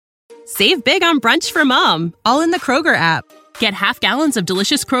Save big on brunch for mom, all in the Kroger app. Get half gallons of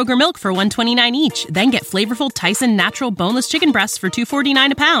delicious Kroger milk for $1.29 each. Then get flavorful Tyson natural boneless chicken breasts for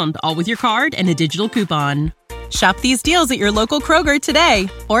 $2.49 a pound, all with your card and a digital coupon. Shop these deals at your local Kroger today,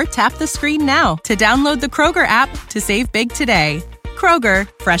 or tap the screen now to download the Kroger app to save big today. Kroger,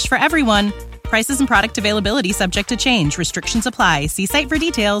 fresh for everyone. Prices and product availability subject to change. Restrictions apply. See site for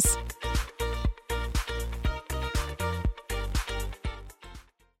details.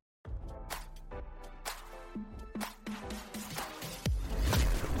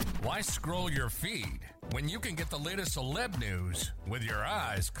 Why scroll your feed when you can get the latest celeb news with your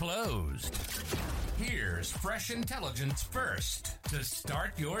eyes closed? Here's fresh intelligence first to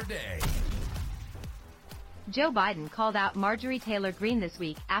start your day. Joe Biden called out Marjorie Taylor Greene this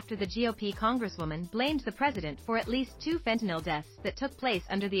week after the GOP congresswoman blamed the president for at least 2 fentanyl deaths that took place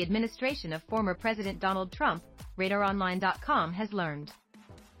under the administration of former President Donald Trump, RadarOnline.com has learned.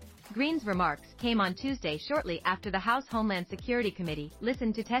 Greene's remarks came on Tuesday shortly after the House Homeland Security Committee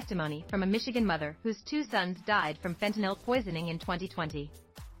listened to testimony from a Michigan mother whose 2 sons died from fentanyl poisoning in 2020.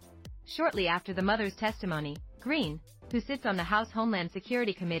 Shortly after the mother's testimony, Greene, who sits on the House Homeland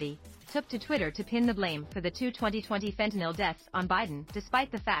Security Committee, took to Twitter to pin the blame for the 2 2020 fentanyl deaths on Biden, despite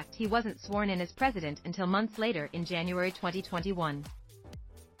the fact he wasn't sworn in as president until months later in January 2021.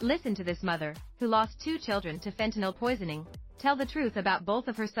 Listen to this mother, who lost 2 children to fentanyl poisoning, tell the truth about both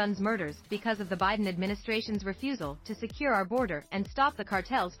of her sons' murders because of the Biden administration's refusal to secure our border and stop the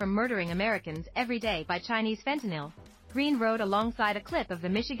cartels from murdering Americans every day by Chinese fentanyl, Greene wrote alongside a clip of the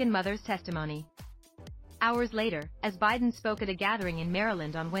Michigan mother's testimony. Hours later, as Biden spoke at a gathering in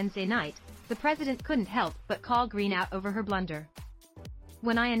Maryland on Wednesday night, the president couldn't help but call Greene out over her blunder.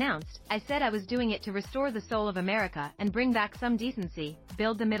 When I announced, I said I was doing it to restore the soul of America and bring back some decency,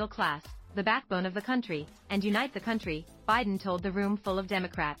 build the middle class, the backbone of the country, and unite the country, Biden told the room full of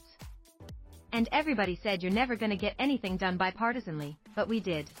Democrats. And everybody said you're never gonna get anything done bipartisanly, but we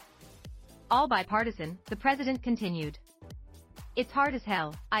did. All bipartisan, the president continued. It's hard as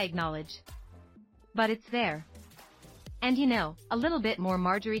hell, I acknowledge. But it's there. And you know, a little bit more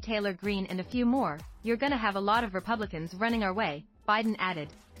Marjorie Taylor Greene and a few more, you're gonna have a lot of Republicans running our way, Biden added,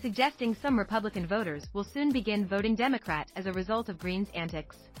 suggesting some Republican voters will soon begin voting Democrat as a result of Greene's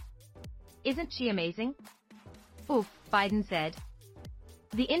antics. Isn't she amazing? Oof, Biden said.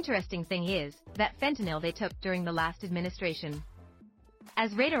 The interesting thing is that fentanyl they took during the last administration.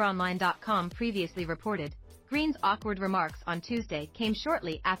 As RadarOnline.com previously reported, Greene's awkward remarks on Tuesday came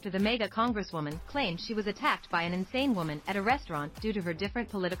shortly after the mega congresswoman claimed she was attacked by an insane woman at a restaurant due to her different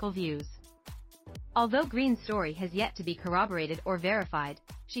political views. Although Greene's story has yet to be corroborated or verified,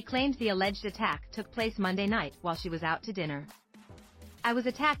 she claims the alleged attack took place Monday night while she was out to dinner. I was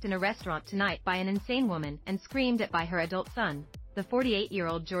attacked in a restaurant tonight by an insane woman and screamed at by her adult son, the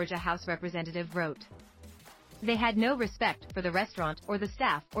 48-year-old Georgia House representative wrote. They had no respect for the restaurant or the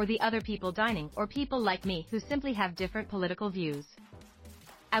staff or the other people dining or people like me who simply have different political views.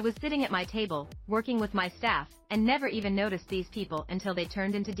 I was sitting at my table, working with my staff, and never even noticed these people until they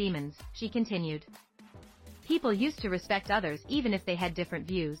turned into demons, she continued. People used to respect others even if they had different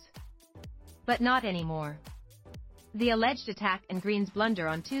views. But not anymore. The alleged attack and Greene's blunder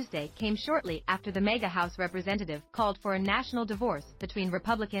on Tuesday came shortly after the mega House representative called for a national divorce between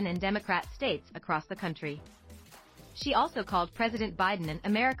Republican and Democrat states across the country. She also called President Biden an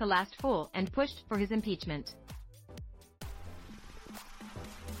America Last Fool and pushed for his impeachment.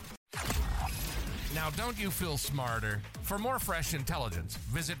 Now don't you feel smarter? For more fresh intelligence,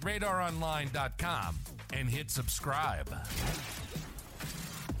 visit RadarOnline.com and hit subscribe.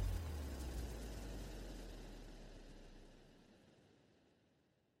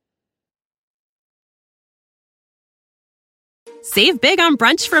 Save big on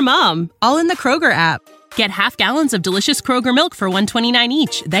brunch for mom, all in the Kroger app. Get half gallons of delicious Kroger milk for $1.29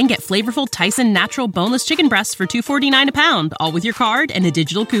 each. Then get flavorful Tyson natural boneless chicken breasts for $2.49 a pound, all with your card and a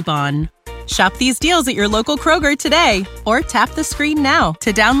digital coupon. Shop these deals at your local Kroger today, or tap the screen now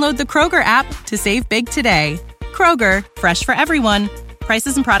to download the Kroger app to save big today. Kroger, fresh for everyone.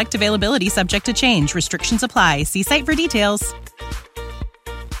 Prices and product availability subject to change. Restrictions apply. See site for details.